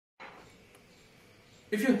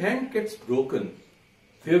If your hand gets broken,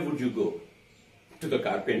 where would you go? To the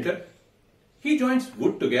carpenter? He joins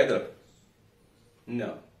wood together.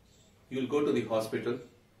 No, you'll go to the hospital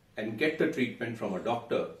and get the treatment from a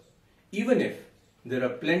doctor, even if there are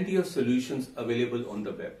plenty of solutions available on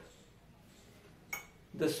the web.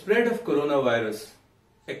 The spread of coronavirus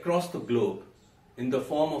across the globe in the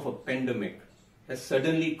form of a pandemic has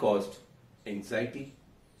suddenly caused anxiety,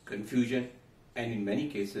 confusion, and in many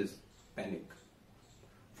cases, panic.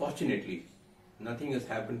 Fortunately, nothing has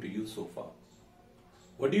happened to you so far.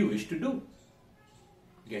 What do you wish to do?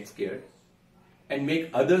 Get scared and make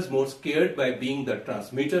others more scared by being the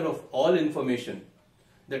transmitter of all information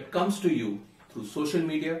that comes to you through social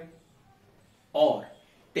media, or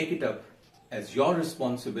take it up as your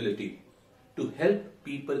responsibility to help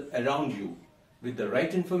people around you with the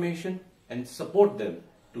right information and support them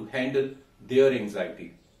to handle their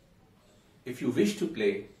anxiety. If you wish to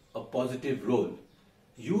play a positive role,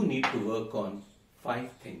 you need to work on 5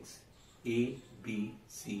 things. A, B,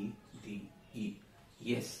 C, D, E.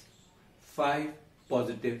 Yes, 5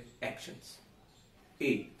 positive actions.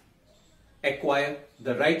 A. Acquire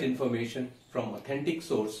the right information from authentic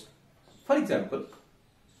source. For example,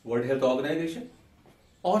 World Health Organization,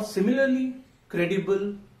 or similarly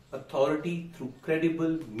credible authority through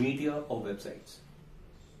credible media or websites.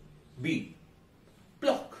 B.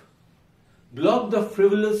 Block. Block the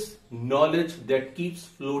frivolous knowledge that keeps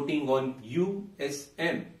floating on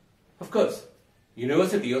USM. Of course,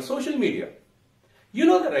 university or social media. You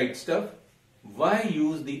know the right stuff. Why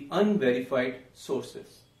use the unverified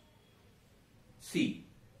sources? C.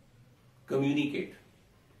 Communicate.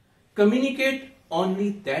 Communicate only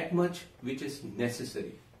that much which is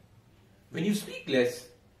necessary. When you speak less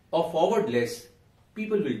or forward less,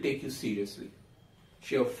 people will take you seriously.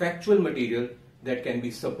 Share factual material that can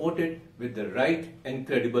be supported with the right and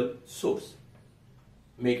credible source.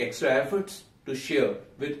 Make extra efforts to share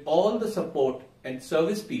with all the support and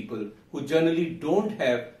service people who generally don't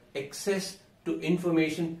have access to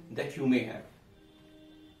information that you may have.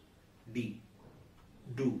 D.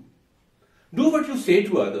 Do. Do what you say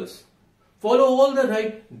to others. Follow all the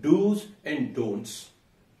right do's and don'ts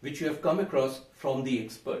which you have come across from the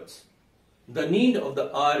experts. The need of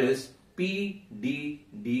the R is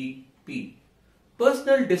PDDP.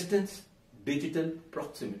 Personal distance, digital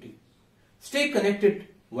proximity. Stay connected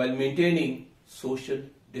while maintaining social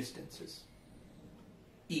distances.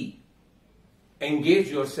 E. Engage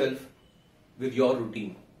yourself with your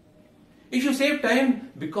routine. If you save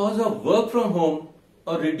time because of work from home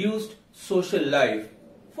or reduced social life,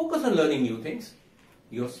 focus on learning new things.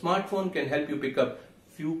 Your smartphone can help you pick up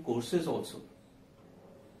few courses also.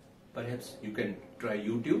 Perhaps you can try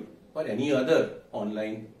YouTube or any other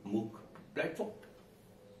online MOOC platform.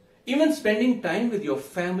 Even spending time with your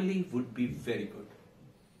family would be very good.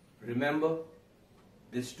 Remember,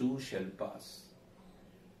 this too shall pass.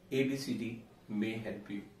 ABCD may help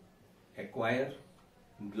you. Acquire,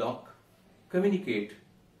 block, communicate,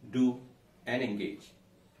 do, and engage.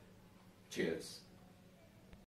 Cheers.